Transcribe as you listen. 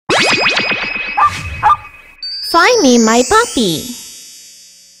Find me my puppy.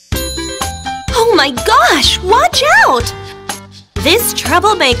 Oh my gosh, watch out! This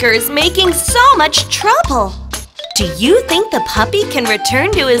troublemaker is making so much trouble. Do you think the puppy can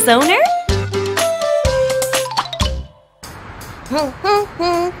return to his owner? Hey,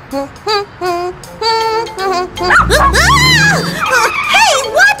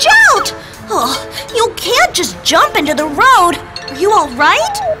 watch out! Oh, you can't just jump into the road. Are you all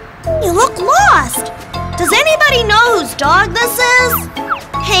right? You look lost. Does anybody know whose dog this is?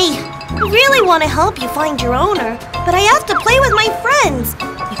 Hey, I really want to help you find your owner, but I have to play with my friends.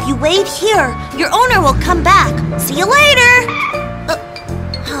 If you wait here, your owner will come back. See you later.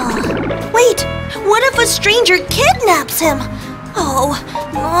 Wait, what if a stranger kidnaps him? Oh,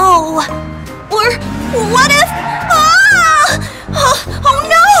 no. Or what if... Oh,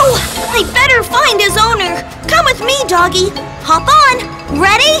 no! I better find his owner. Come with me, doggy. Hop on.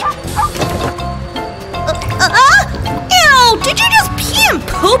 Ready? Ew! Did you just pee and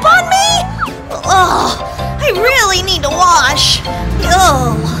poop on me? Oh, I really need to wash.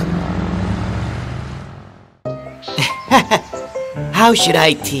 How should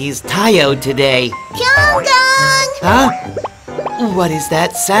I tease Tayo today? Pyongyang! Huh? What is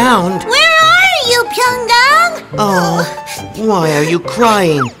that sound? Where are you, Pyongyang? Oh, why are you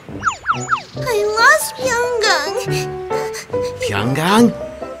crying? I lost Pyongyang. Pyongyang?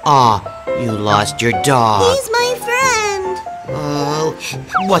 Aw, you lost your dog. He's my friend. Oh,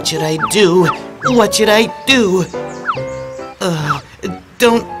 what should I do? What should I do?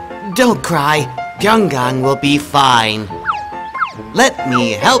 Don't cry. Pyongyang will be fine. Let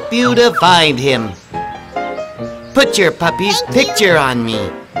me help you to find him. Put your puppy's picture on me.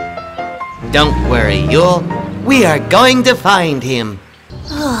 Don't worry, Yule. We are going to find him.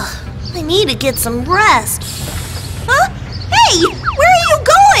 I need to get some rest. Huh? Hey, where are you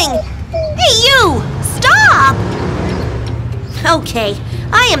going? Hey, you! Stop! Okay,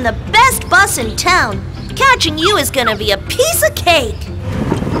 I am the best bus in town. Catching you is gonna be a piece of cake.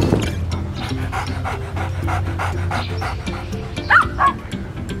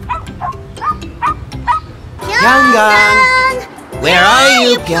 Pyongyang! Where are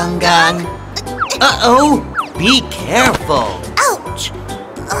you, Pyongyang? Uh-oh! Be careful! Ouch!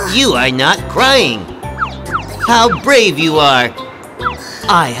 You are not crying. How brave you are!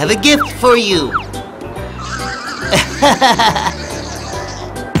 I have a gift for you.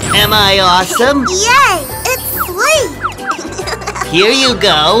 Am I awesome? Yay! It's sweet! Here you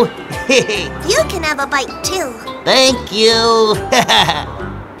go. You can have a bite too. Thank you.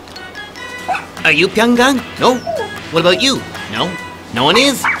 Are you Pyongyang? No. What about you? No. No one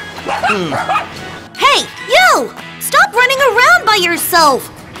is? Hey, you! Stop running around by yourself!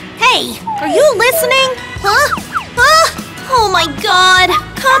 Hey, are you listening? Huh? Oh my god!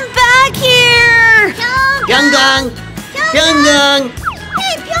 Come back here! Pyongyang! Pyongyang!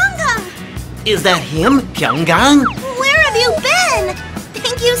 Hey, Pyongyang! Is that him, Pyongyang? Where have you been?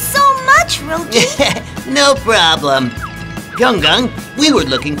 Thank you so much, Rogi. No problem. Pyongyang, we were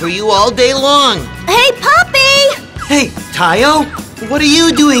looking for you all day long. Hey, puppy! Hey, Tayo, what are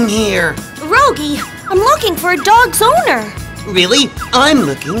you doing here? Rogi, I'm looking for a dog's owner. Really? I'm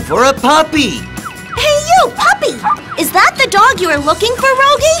looking for a puppy. Hey, you, puppy! Is that the dog you are looking for,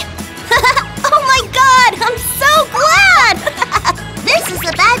 Rogi? Oh my god, I'm so glad! This is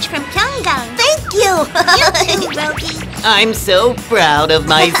a badge from Pyongyang. Thank you! You too, Rogi. I'm so proud of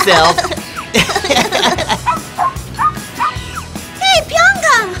myself. Hey,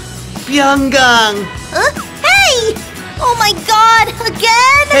 Pyongyang! Pyongyang! Hey! Oh my god,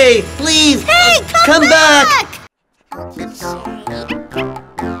 again? Hey, please! Hey, come back!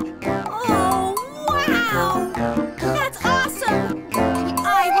 Oh, wow! That's awesome!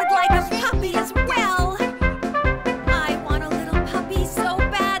 I would like a puppy as well. I want a little puppy so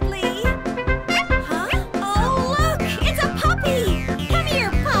badly. Huh? Oh, look! It's a puppy! Come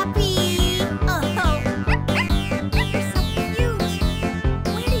here, puppy! Oh, you're so cute.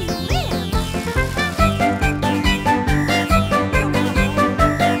 Where do you live? What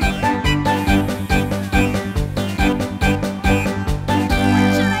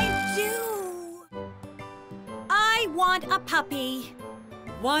should I do? I want a puppy.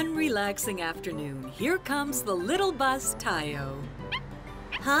 One relaxing afternoon, here comes the little bus Tayo.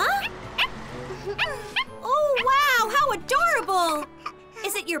 Huh? Oh, wow! How adorable!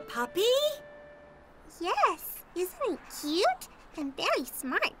 Is it your puppy? Yes, isn't he cute? And very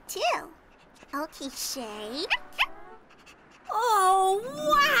smart, too. Okay, Shay. Oh,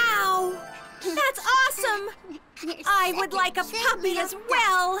 wow! That's awesome! You're I would such like a cute puppy little as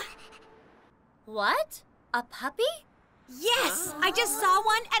well. What? A puppy? Yes, I just saw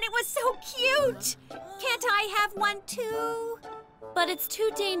one and it was so cute. Can't I have one too? But it's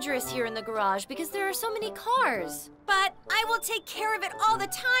too dangerous here in the garage because there are so many cars. But I will take care of it all the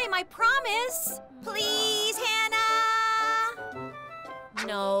time, I promise. Please, Hannah.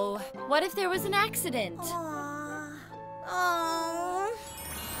 No. What if there was an accident? Oh.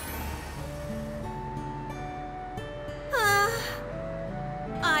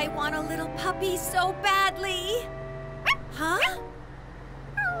 I want a little puppy so badly. Huh?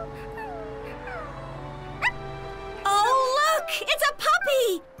 Oh, look! It's a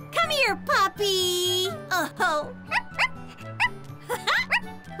puppy! Come here, puppy! Oh.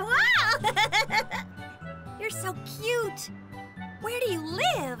 Wow! You're so cute. Where do you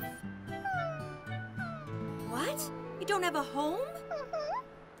live? What? You don't have a home?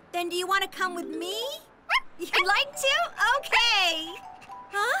 Then do you want to come with me? You'd like to? Okay.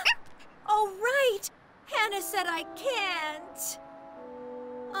 Huh? Oh, right. Hannah said I can't.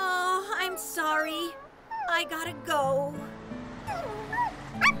 Oh, I'm sorry. I gotta go.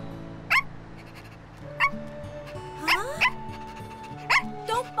 Huh?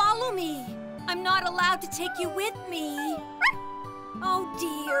 Don't follow me. I'm not allowed to take you with me. Oh,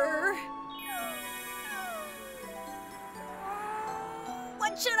 dear.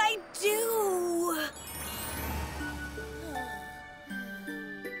 What should I do?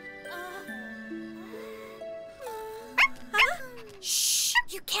 Huh? Shh!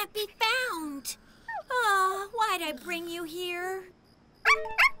 You can't be found. Oh, why'd I bring you here?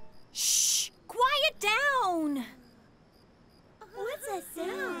 Shh! Quiet down. What's that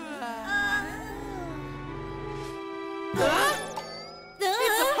sound?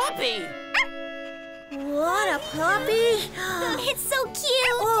 It's a puppy! What a puppy! It's so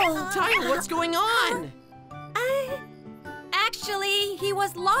cute! Oh, Tayo, what's going on? Actually, he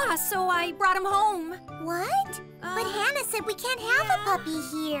was lost, so I brought him home. What? But Hannah said we can't have a puppy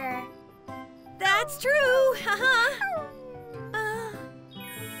here. That's true.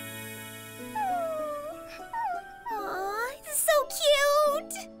 Aw, it's so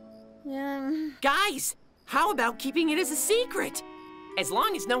cute! Guys, how about keeping it as a secret? As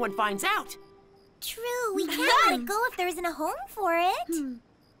long as no one finds out. True, we can't let it go if there isn't a home for it.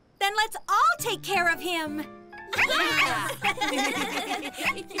 Then let's all take care of him.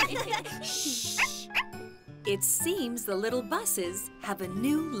 Shh. It seems the little buses have a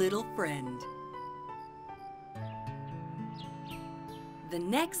new little friend. The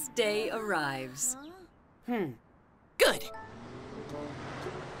next day arrives. Good.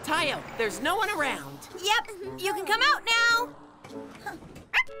 Tayo, there's no one around. Yep, you can come out now.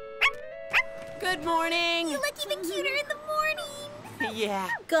 Good morning. You look even cuter in the morning. Yeah.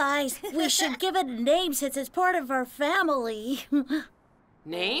 Guys, we should give it a name since it's part of our family.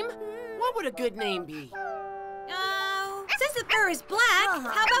 Name? What would a good name be? Oh, since the fur is black,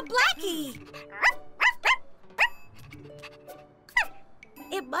 how about Blackie?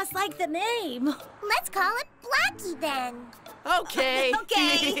 It must like the name. Let's call it Blackie then. Okay.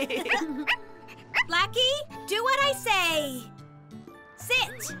 Okay. Blackie, do what I say.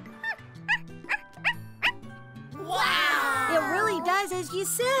 Sit. Wow! It really does as you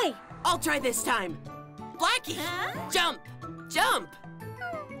say. I'll try this time. Blackie, jump, jump.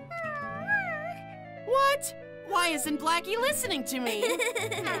 What? Why isn't Blackie listening to me?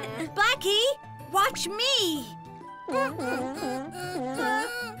 Blackie, watch me. Wow,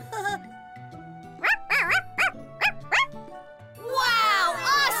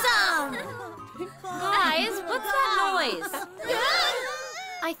 awesome! Guys, what's that noise?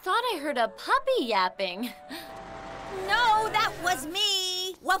 I thought I heard a puppy yapping. No, that was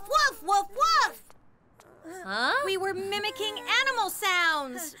me. Woof, woof, woof, woof. Huh? We were mimicking animal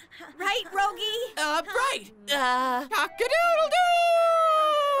sounds. Right, Rogi? Right. Cock-a-doodle-doo!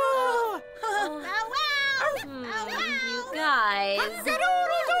 Oh, wow. You guys. Cock-a-doodle-doo!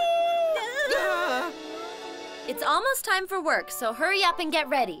 It's almost time for work, so hurry up and get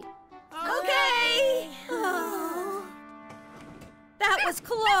ready. Okay. Oh, that was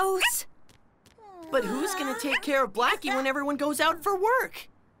close. But who's gonna take care of Blackie when everyone goes out for work?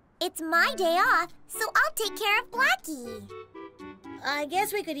 It's my day off, so I'll take care of Blackie. I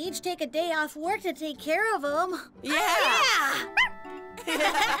guess we could each take a day off work to take care of him. Yeah!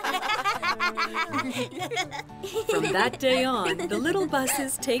 From that day on, the little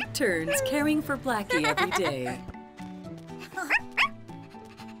buses take turns caring for Blackie every day.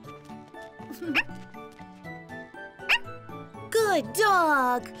 Good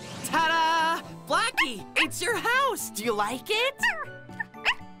dog. Ta-da! Blackie, it's your house. Do you like it?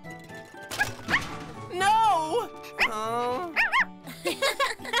 No! Oh.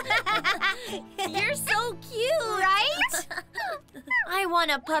 You're so cute, right? I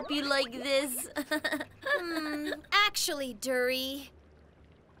want a puppy like this. Actually, Dury,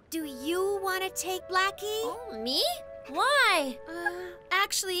 do you want to take Blackie? Oh, me? Why?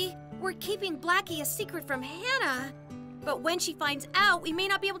 Actually, we're keeping Blackie a secret from Hannah. But when she finds out, we may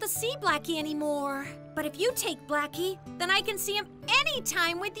not be able to see Blackie anymore. But if you take Blackie, then I can see him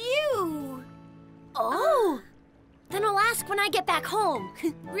anytime with you. Oh! Then I'll ask when I get back home.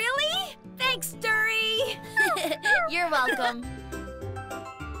 Really? Thanks, Dury. You're welcome.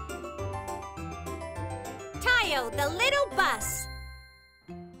 Tayo, the little bus.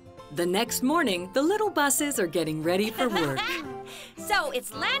 The next morning, the little buses are getting ready for work. So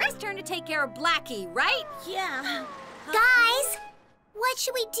it's Lanny's turn to take care of Blackie, right? Yeah. Guys, what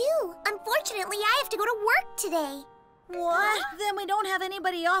should we do? Unfortunately, I have to go to work today. What? Then we don't have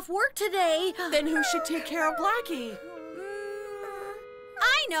anybody off work today. Then who should take care of Blackie?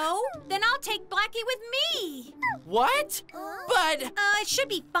 I know. Then I'll take Blackie with me. What? But... It should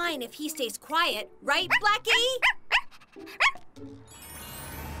be fine if he stays quiet, right, Blackie?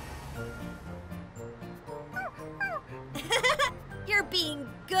 You're being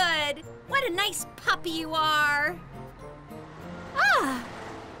good. What a nice puppy you are. Ah,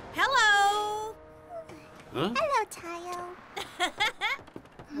 hello. Huh? Hello, Tayo.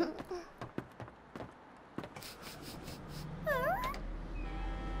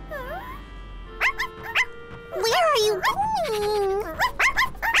 Where are you going?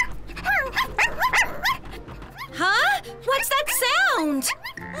 Huh? What's that sound?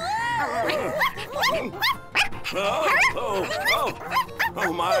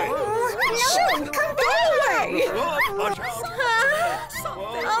 Oh my! No, come back!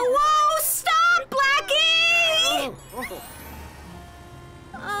 Oh, whoa! Stop, Blackie!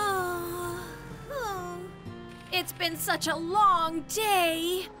 Oh. It's been such a long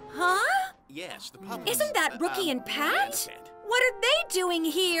day. Huh? Yes, the puppies. Isn't that Rookie and Pat? What are they doing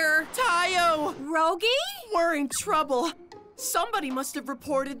here? Tayo! Rogi? We're in trouble. Somebody must have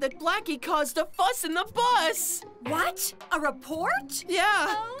reported that Blackie caused a fuss in the bus. What? A report?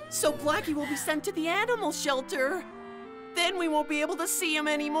 Yeah. So Blackie will be sent to the animal shelter. Then we won't be able to see him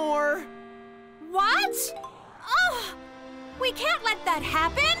anymore. What? Oh! We can't let that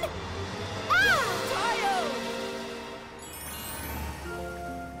happen! Ah!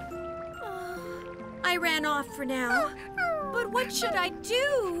 I ran off for now. But what should I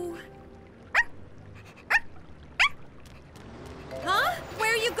do? Huh?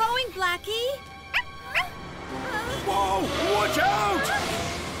 Where are you going, Blackie? Whoa! Watch out!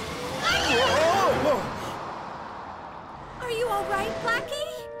 Whoa! Are you all right, Blackie?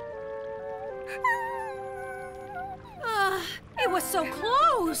 It was so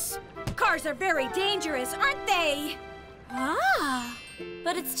close. Cars are very dangerous, aren't they? Ah.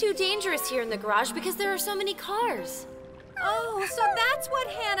 But it's too dangerous here in the garage because there are so many cars. Oh, so that's what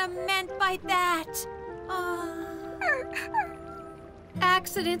Hannah meant by that.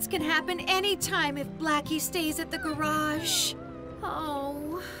 Accidents can happen anytime if Blackie stays at the garage.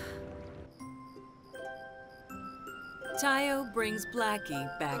 Oh. Tayo brings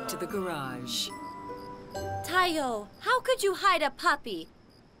Blackie back to the garage. Tayo, how could you hide a puppy?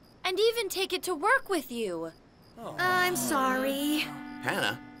 And even take it to work with you? I'm sorry.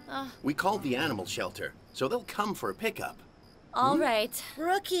 Hannah, we called the animal shelter, so they'll come for a pickup. All right.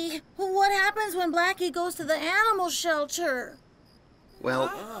 Rookie, what happens when Blackie goes to the animal shelter?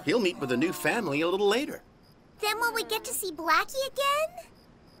 Well, he'll meet with a new family a little later. Then will we get to see Blackie again?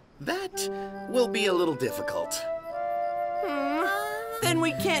 That will be a little difficult. Then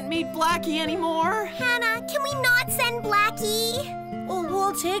we can't meet Blackie anymore. Hannah, can we not send Blackie? Oh,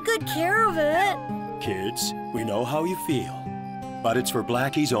 we'll take good care of it. Kids, we know how you feel, but it's for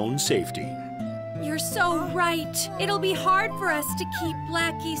Blackie's own safety. You're so right. It'll be hard for us to keep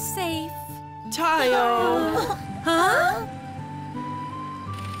Blackie safe. Tayo! Huh?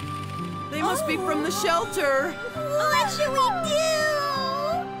 They must be from the shelter. What should we do?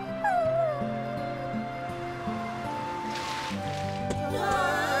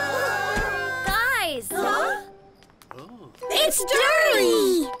 Guys! It's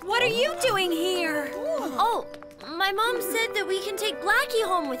Dury! What are you doing here? Oh, my mom said that we can take Blackie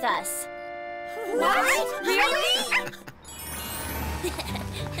home with us. What? Really?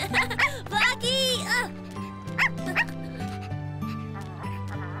 Blackie!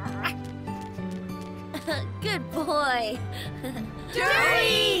 Good boy.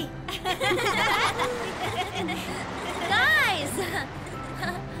 Dury! Guys!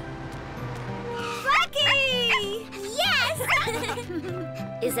 Blackie! Yes!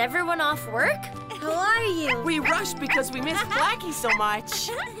 Is everyone off work? How are you? We rushed because we missed Blackie so much.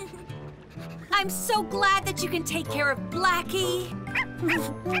 I'm so glad that you can take care of Blackie.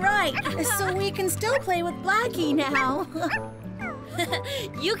 Right, so we can still play with Blackie now.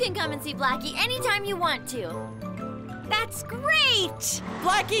 You can come and see Blackie anytime you want to. That's great!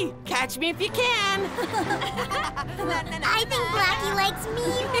 Blackie, catch me if you can. I think Blackie likes me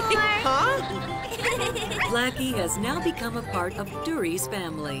more. Huh? Blackie has now become a part of Dury's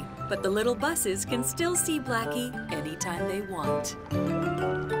family, but the little buses can still see Blackie anytime they want.